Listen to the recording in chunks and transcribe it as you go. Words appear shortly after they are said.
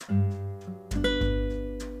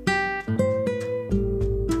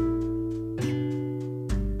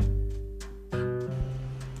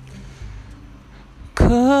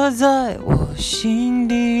在我心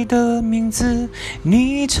底的名字，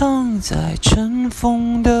你藏在尘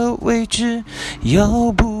封的位置。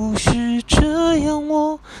要不是这样，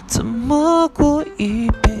我怎么过一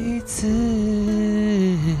辈子？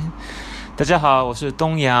大家好，我是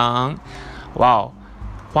东阳。哇哦，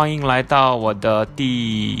欢迎来到我的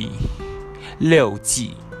第6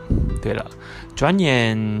季。对了，转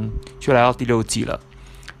眼就来到第6季了。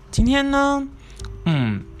今天呢，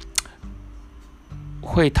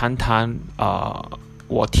会谈谈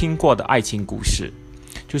我听过的爱情故事，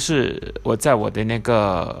就是我在我的那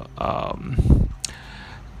个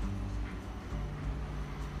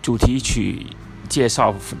主题曲介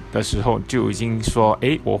绍的时候就已经说，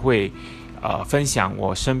我会分享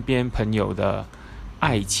我身边朋友的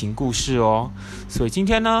爱情故事哦。所以今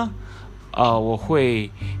天呢，我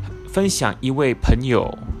会分享一位朋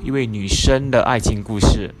友，一位女生的爱情故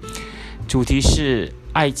事，主题是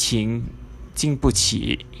爱情经不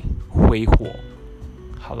起挥霍。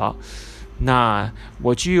好了，那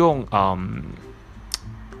我就用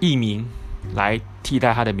艺名来替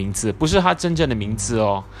代他的名字，不是他真正的名字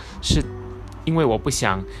哦，是因为我不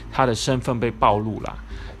想他的身份被暴露了，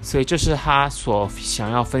所以这是他所想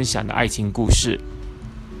要分享的爱情故事。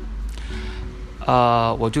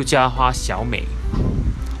我就叫她小美。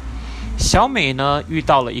小美呢，遇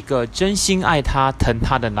到了一个真心爱她、疼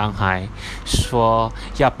她的男孩，说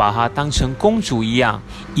要把她当成公主一样，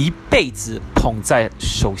一辈子捧在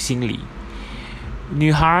手心里。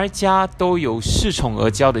女孩家都有恃宠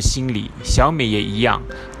而骄的心理，小美也一样，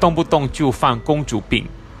动不动就犯公主病，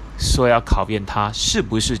说要考验她是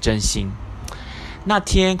不是真心。那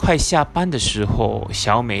天快下班的时候，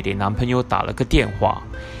小美给男朋友打了个电话：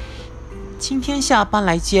今天下班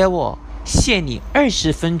来接我，限你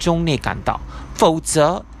20分钟内赶到，否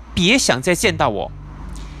则别想再见到我。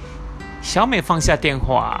小美放下电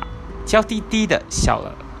话，娇滴滴的笑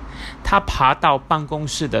了。她爬到办公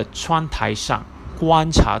室的窗台上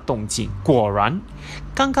观察动静，果然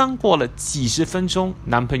刚刚过了几十分钟，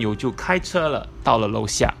男朋友就开车了，到了楼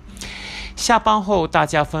下。下班后大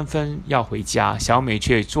家纷纷要回家，小美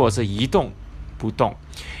却坐着一动不动。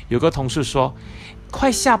有个同事说：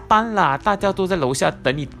快下班了，大家都在楼下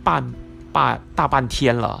等你大半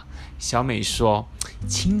天了。小美说：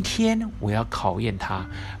今天我要考验他，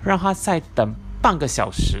让他再等半个小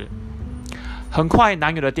时。很快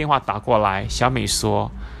男友的电话打过来，小美说：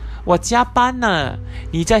我加班呢，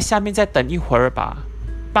你在下面再等一会儿吧。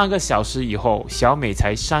半个小时以后，小美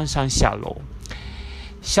才姗姗下楼。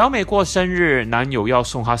小美过生日，男友要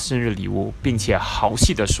送她生日礼物，并且豪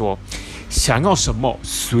气地说：想要什么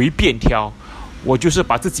随便挑，我就是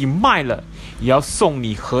把自己卖了也要送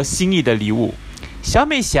你合心意的礼物。小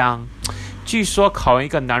美想，据说考验一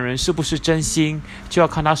个男人是不是真心，就要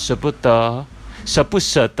看他舍不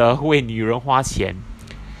舍得为女人花钱。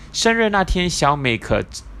生日那天，小美可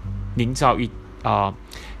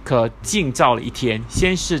静造了一天，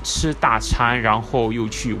先是吃大餐，然后又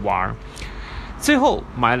去玩，最后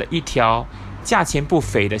买了一条价钱不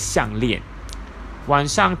菲的项链。晚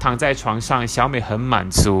上躺在床上，小美很满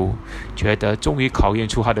足，觉得终于考验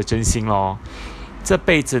出她的真心咯。这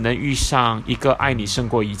辈子能遇上一个爱你胜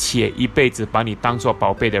过一切，一辈子把你当作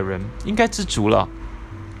宝贝的人，应该知足了。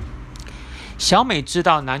小美知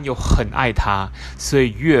道男友很爱她，所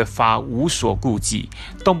以越发无所顾忌，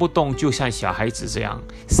动不动就像小孩子这样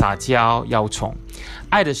撒娇邀宠。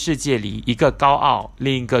爱的世界里，一个高傲，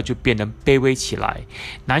另一个就变得卑微起来。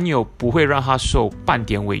男友不会让她受半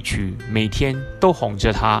点委屈，每天都哄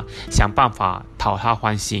着她，想办法讨她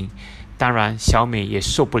欢心。当然，小美也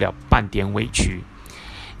受不了半点委屈。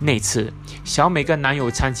那次，小美跟男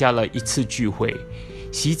友参加了一次聚会，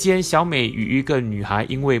席间小美与一个女孩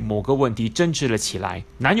因为某个问题争执了起来。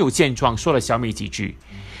男友见状说了小美几句：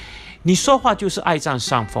你说话就是爱占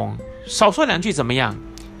上风，少说2句怎么样？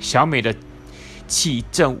小美的气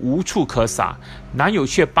正无处可撒，男友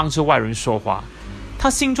却帮着外人说话，她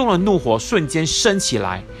心中的怒火瞬间升起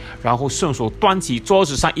来，然后顺手端起桌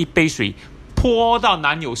子上一杯水泼到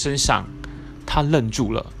男友身上。她愣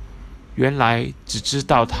住了，原来只知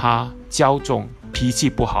道他骄纵，脾气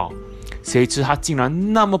不好，谁知他竟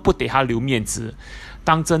然那么不给他留面子，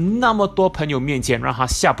当着那么多朋友面前让他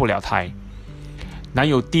下不了台。男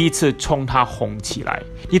友第一次冲他哄起来：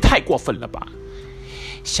你太过分了吧！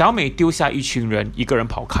小美丢下一群人，一个人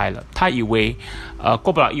跑开了。她以为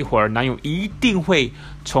过不了一会儿，男友一定会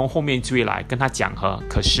从后面追来跟她讲和，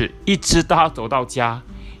可是一直到她走到家，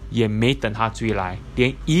也没等他追来，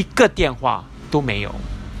连一个电话都没有。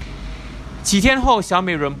几天后，小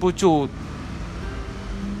美忍不住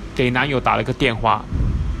给男友打了个电话，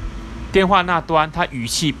电话那端他语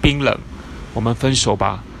气冰冷：我们分手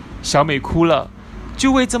吧。小美哭了，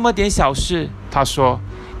就为这么点小事。他说，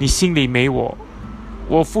你心里没我，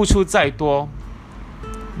我付出再多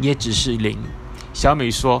也只是零。小美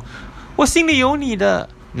说，我心里有你的。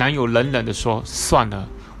男友冷冷地说，算了，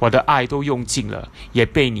我的爱都用尽了，也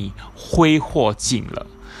被你挥霍尽了。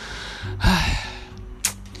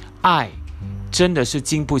爱真的是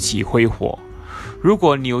经不起挥霍。如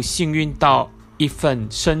果你有幸运到一份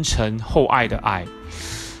深沉厚爱的爱，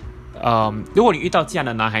如果你遇到这样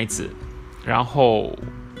的男孩子，然后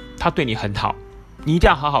他对你很好，你一定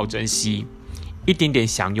要好好珍惜，一点点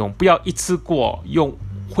享用，不要一次过用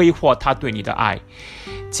挥霍他对你的爱，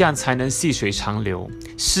这样才能细水长流。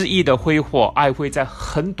肆意的挥霍，爱会在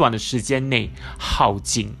很短的时间内耗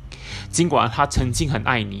尽。尽管他曾经很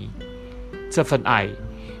爱你，这份爱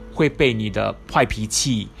会被你的坏脾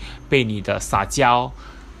气，被你的撒娇，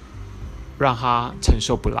让他承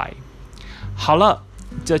受不来。好了，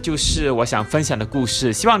这就是我想分享的故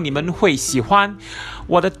事，希望你们会喜欢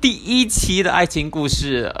我的第1期的爱情故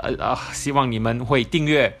事。希望你们会订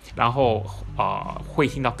阅，然后会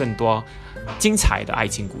听到更多精彩的爱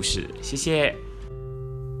情故事。谢谢。